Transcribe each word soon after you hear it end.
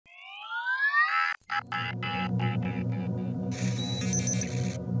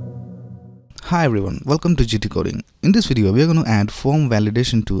Hi everyone, welcome to GTCoding. In this video, we are going to add form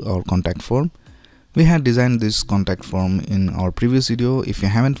validation to our contact form. We had designed this contact form in our previous video. If you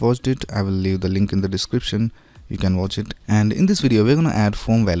haven't watched it, I will leave the link in the description. You can watch it. And in this video, we're going to add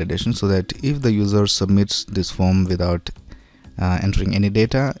form validation so that if the user submits this form without entering any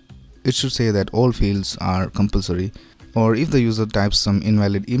data, it should say that all fields are compulsory. Or if the user types some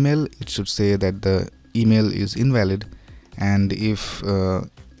invalid email, it should say that the email is invalid. And if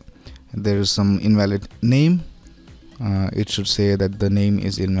there is some invalid name, it should say that the name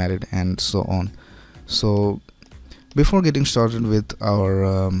is invalid, and so on. So before getting started with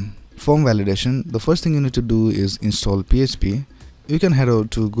our form validation, the first thing you need to do is install PHP. You can head over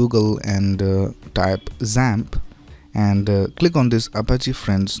to Google and type Zamp and click on this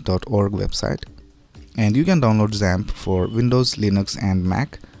apachefriends.org website, and you can download Zamp for Windows, Linux and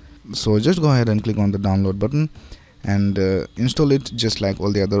Mac. So just go ahead and click on the download button and install it just like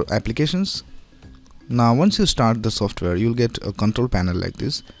all the other applications. Now once you start the software, you'll get a control panel like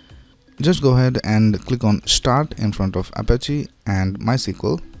this. Just go ahead and click on Start in front of Apache and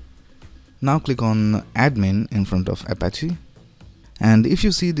MySQL. Now click on Admin in front of Apache, and if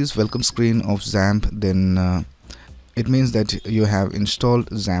you see this welcome screen of Zamp, then it means that you have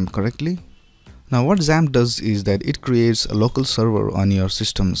installed Zamp correctly. Now what Zamp does is that it creates a local server on your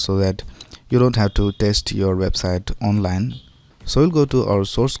system so that you don't have to test your website online. So we'll go to our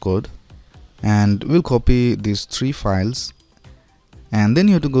source code and we'll copy these three files, and then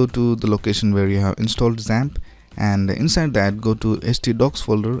you have to go to the location where you have installed Zamp, and inside that go to htdocs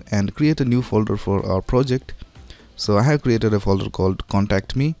folder and create a new folder for our project. So I have created a folder called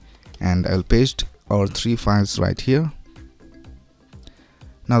contact me, and I'll paste our three files right here.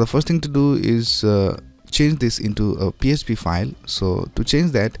 Now the first thing to do is change this into a PHP file. So to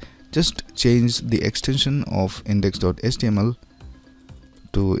change that, just change the extension of index.html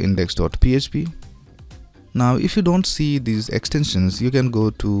to index.php. Now if you don't see these extensions, you can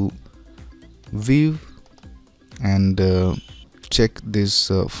go to view and check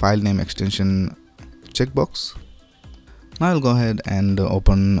this file name extension checkbox. Now I'll go ahead and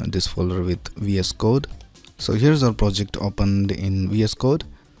open this folder with VS Code. So here's our project opened in VS Code.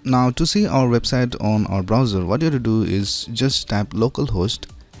 Now to see our website on our browser, what you have to do is just type localhost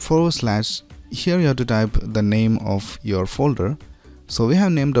 / here you have to type the name of your folder. So we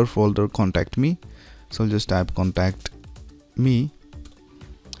have named our folder contact me, so I'll just type contact me.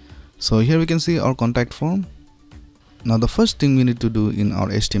 So here we can see our contact form. Now the first thing we need to do in our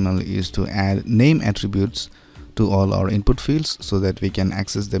HTML is to add name attributes to all our input fields so that we can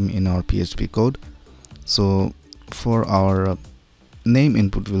access them in our PHP code. So for our name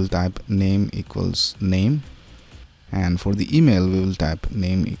input, we'll type name equals name, and for the email we will type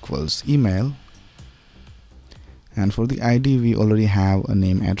name equals email, and for the ID we already have a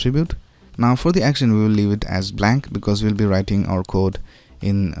name attribute. Now for the action, we will leave it as blank because we'll be writing our code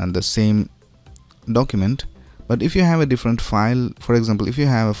in the same document. But if you have a different file, for example if you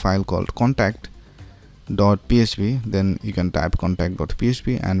have a file called contact.php, then you can type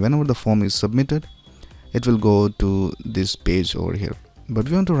contact.php, and whenever the form is submitted, it will go to this page over here. But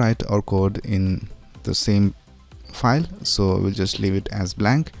we want to write our code in the same file, so we'll just leave it as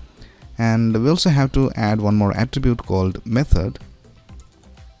blank. And we also have to add one more attribute called method.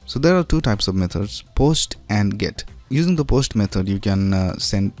 So there are two types of methods, post and get. Using the post method, you can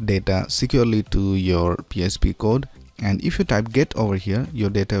send data securely to your PHP code, and if you type get over here, your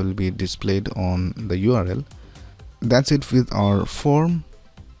data will be displayed on the URL. That's it with our form.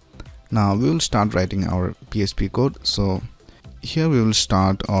 Now we will start writing our PHP code. So here we will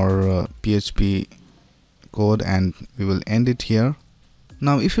start our PHP code and we will end it here.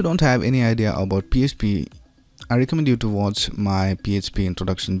 Now if you don't have any idea about PHP, I recommend you to watch my PHP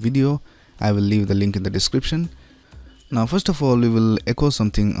introduction video. I will leave the link in the description. Now first of all, we will echo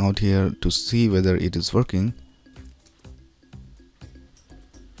something out here to see whether it is working.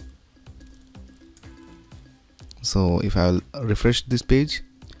 So if I will refresh this page,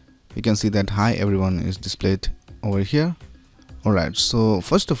 you can see that hi everyone is displayed over here. Alright, so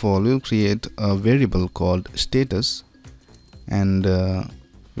first of all, we'll create a variable called status, and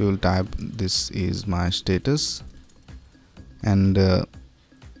we will type this is my status, and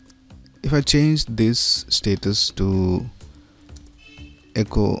if I change this status to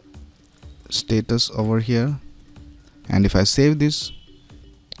echo status over here, and if I save this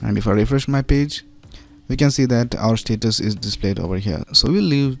and if I refresh my page, we can see that our status is displayed over here. So we'll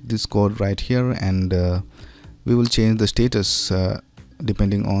leave this code right here, and we will change the status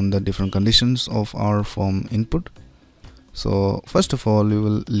depending on the different conditions of our form input. So first of all, we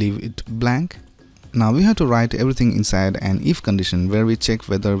will leave it blank, Now we have to write everything inside an if condition where we check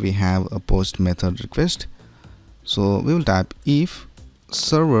whether we have a post method request. So we will type if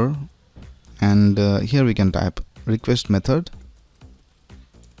server, and here we can type request method,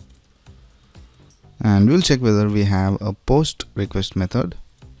 and we'll check whether we have a post request method,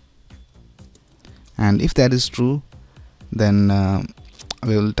 and if that is true, then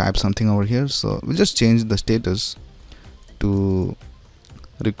we will type something over here. So we'll just change the status to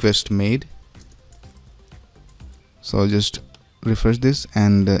request made. So just refresh this,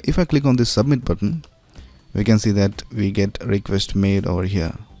 and if I click on this submit button, we can see that we get request made over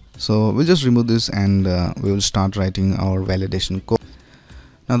here. So we'll just remove this, and we will start writing our validation code.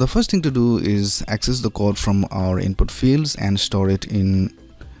 Now the first thing to do is access the code from our input fields and store it in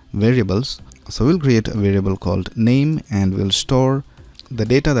variables. So we'll create a variable called name, and we'll store the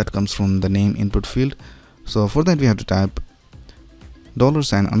data that comes from the name input field. So for that we have to type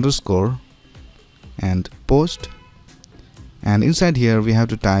 $_ and post, and inside here we have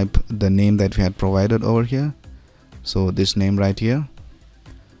to type the name that we had provided over here. So this name right here.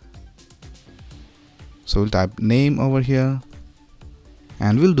 So we'll type name over here,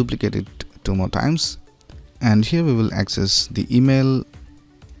 and we'll duplicate it 2 more times, and here we will access the email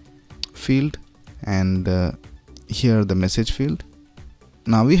field, and here the message field.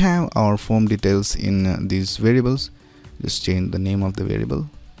 Now we have our form details in these variables. Just change the name of the variable.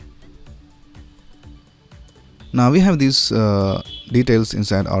 Now we have these details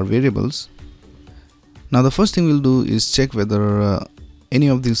inside our variables. Now the first thing we'll do is check whether any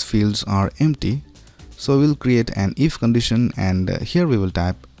of these fields are empty. So we'll create an if condition, and here we will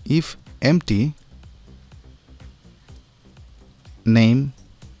type if empty name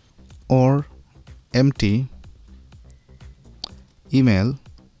or empty email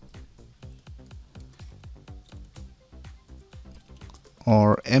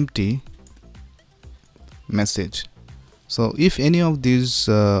or empty message. So if any of these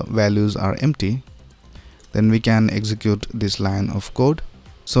values are empty, then we can execute this line of code.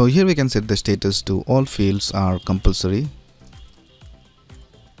 So here we can set the status to all fields are compulsory.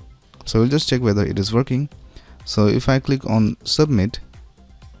 So we'll just check whether it is working. So if I click on submit,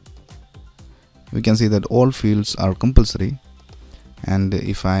 we can see that all fields are compulsory, and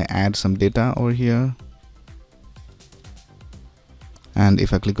if I add some data over here, and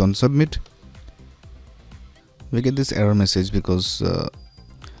if I click on submit, we get this error message because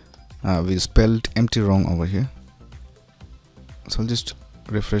we spelled empty wrong over here. So I'll just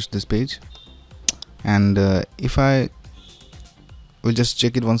refresh this page, and if I will just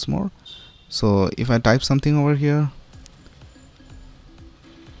check it once more. So if I type something over here,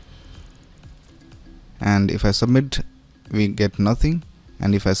 and if I submit, we get nothing,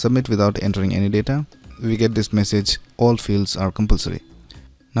 and if I submit without entering any data, we get this message all fields are compulsory.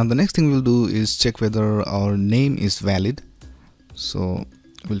 Now the next thing we'll do is check whether our name is valid. So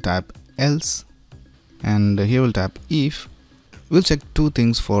we'll type else, and here we'll type if. We'll check 2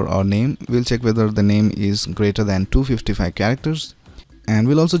 things for our name. We'll check whether the name is greater than 255 characters, and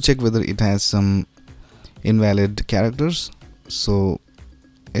we'll also check whether it has some invalid characters. So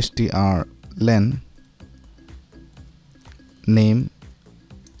strlen name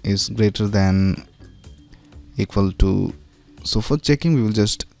is greater than equal to, so for checking we will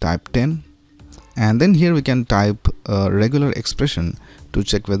just type 10, and then here we can type a regular expression to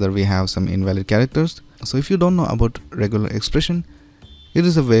check whether we have some invalid characters. So if you don't know about regular expression, it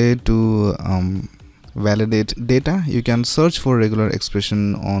is a way to validate data. You can search for regular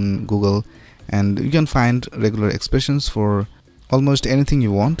expression on Google, and you can find regular expressions for almost anything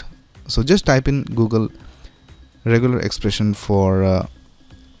you want. So just type in Google regular expression for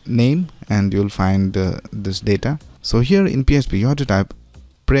name, and you'll find this data. So here in PHP you have to type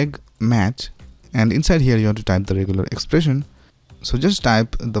preg match, and inside here you have to type the regular expression. So just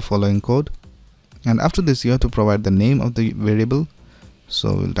type the following code, and after this you have to provide the name of the variable.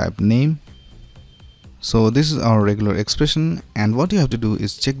 So we'll type name. So this is our regular expression, and what you have to do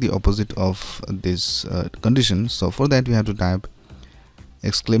is check the opposite of this condition. So for that we have to type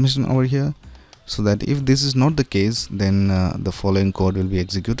exclamation over here, so that if this is not the case, then the following code will be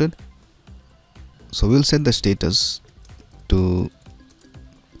executed. So we'll set the status to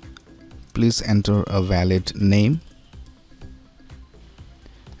please enter a valid name,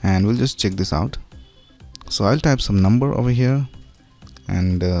 and we'll just check this out. So I'll type some number over here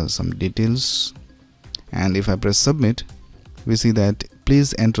and some details, and if I press submit, we see that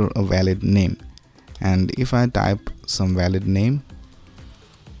please enter a valid name. And if I type some valid name,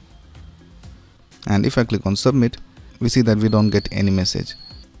 and if I click on submit, we see that we don't get any message.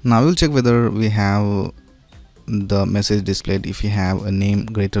 Now we'll check whether we have the message displayed if you have a name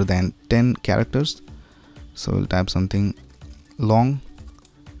greater than 10 characters. So we'll type something long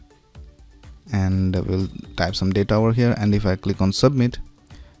and we'll type some data over here, and if I click on submit,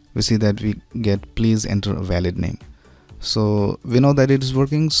 we see that we get please enter a valid name. So we know that it is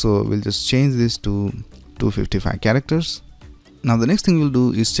working, so we'll just change this to 255 characters. Now the next thing we'll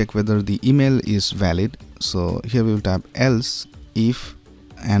do is check whether the email is valid. So here we will type else if,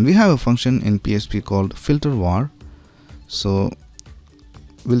 and we have a function in PHP called filter var. So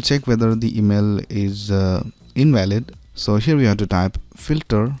we'll check whether the email is invalid. So here we have to type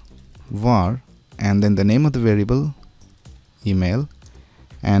filter var and then the name of the variable email,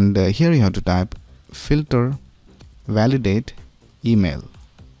 and here you have to type filter validate email.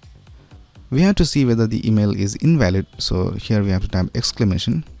 We have to see whether the email is invalid, so here we have to type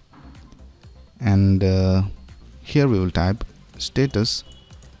exclamation, and here we will type status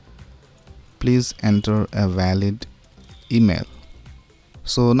please enter a valid email.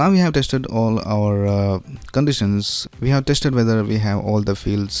 So now we have tested all our conditions. We have tested whether we have all the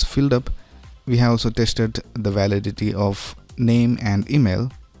fields filled up. We have also tested the validity of name and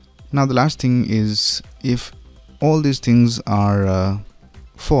email. Now the last thing is, if all these things are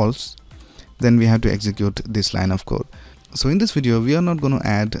false, then we have to execute this line of code. So in this video we are not going to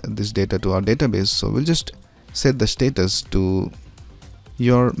add this data to our database, so we'll just set the status to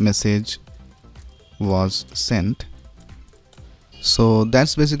your message was sent. So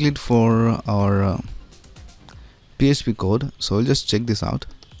that's basically it for our PHP code. So we'll just check this out.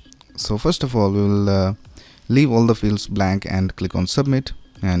 So first of all, we will leave all the fields blank and click on submit,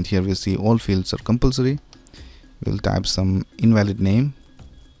 and here we see all fields are compulsory. We'll type some invalid name,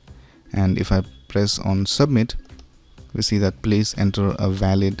 and if I press on submit, we see that please enter a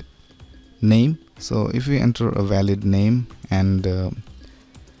valid name. So if we enter a valid name, and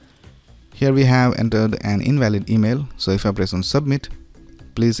here we have entered an invalid email. So if I press on submit,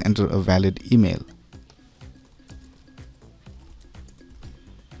 please enter a valid email.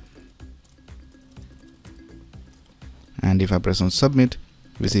 And if I press on submit,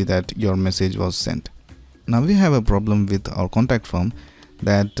 we see that your message was sent. Now we have a problem with our contact form,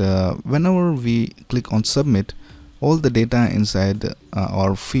 that whenever we click on submit, all the data inside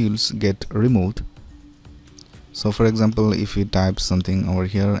our fields get removed. So for example, if we type something over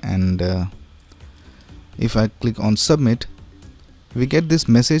here and if I click on submit, we get this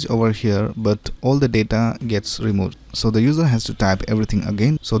message over here, but all the data gets removed. So the user has to type everything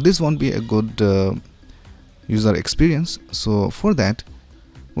again. So this won't be a good user experience. So for that,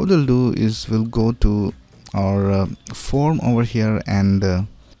 what we'll do is we'll go to our form over here, and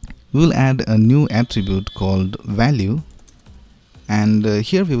we'll add a new attribute called value, and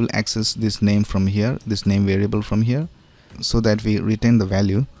here we will access this name from here, this name variable from here, so that we retain the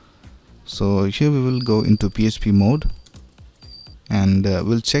value. So here we will go into PHP mode, and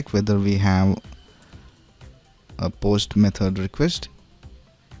we'll check whether we have a post method request.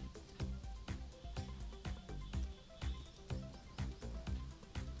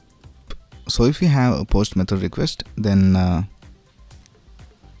 So if we have a post method request, then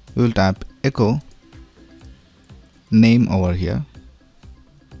we will type echo name over here.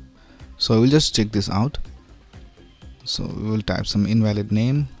 So we'll just check this out. So we will type some invalid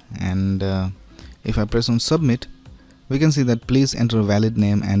name, and if I press on submit, we can see that please enter a valid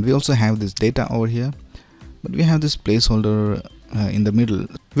name, and we also have this data over here, but we have this placeholder in the middle.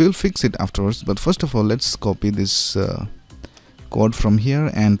 We will fix it afterwards, but first of all, let's copy this code from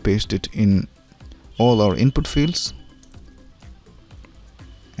here and paste it in all our input fields,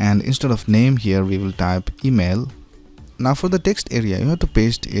 and instead of name here we will type email. Now for the text area, you have to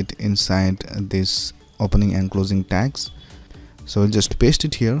paste it inside this opening and closing tags. So we'll just paste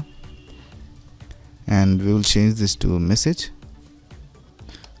it here, and we will change this to message.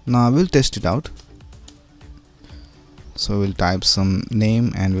 Now we'll test it out. So we'll type some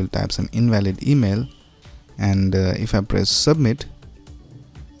name and we'll type some invalid email, and if I press submit,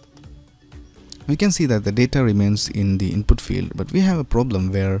 we can see that the data remains in the input field, but we have a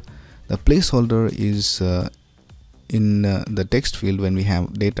problem where the placeholder is in the text field when we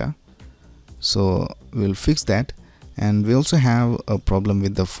have data. So we'll fix that, and we also have a problem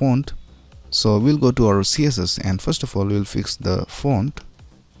with the font. So we'll go to our CSS, and first of all we'll fix the font.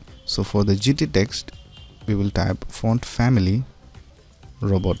 So for the GT text, we will type font family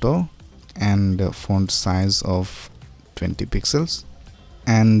Roboto, and font size of 20 pixels.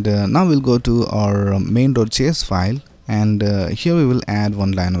 And now we'll go to our main.js file, and here we will add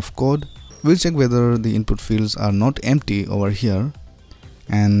one line of code. We'll check whether the input fields are not empty over here,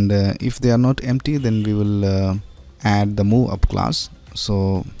 and if they are not empty, then we will add the move up class.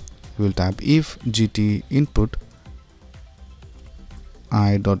 So we will type if gt input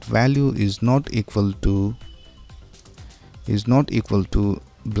I dot value is not equal to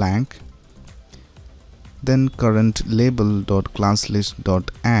blank, then current label dot class list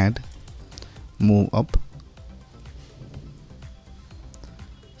dot add move up.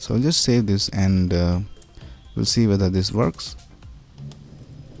 So I'll just save this and we'll see whether this works.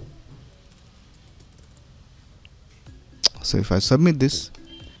 So if I submit this,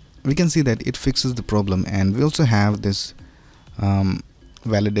 we can see that it fixes the problem, and we also have this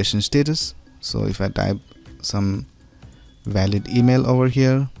validation status. So if I type some valid email over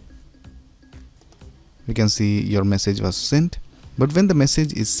here, we can see your message was sent. But when the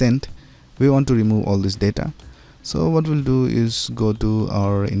message is sent, we want to remove all this data. So what we'll do is go to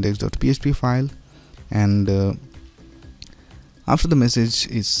our index.php file, and after the message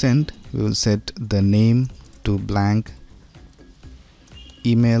is sent, we will set the name to blank,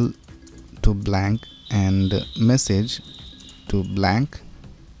 email to blank, and message to blank.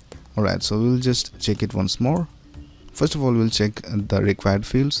 Alright, so we'll just check it once more. First of all, we'll check the required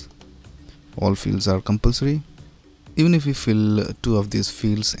fields. All fields are compulsory. Even if we fill 2 of these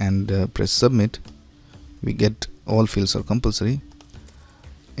fields and press submit, we get all fields are compulsory.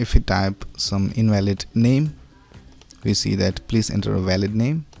 If we type some invalid name, we see that please enter a valid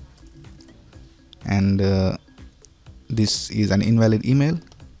name, and this is an invalid email,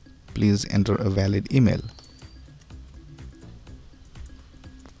 please enter a valid email.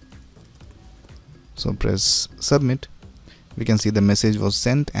 So press submit. We can see the message was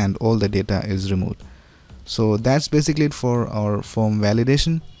sent and all the data is removed. So that's basically it for our form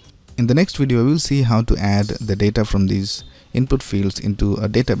validation. In the next video, we will see how to add the data from these input fields into a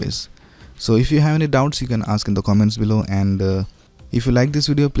database. So if you have any doubts, you can ask in the comments below, and if you like this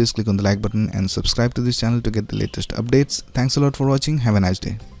video, please click on the like button and subscribe to this channel to get the latest updates. Thanks a lot for watching. Have a nice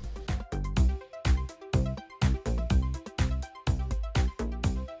day.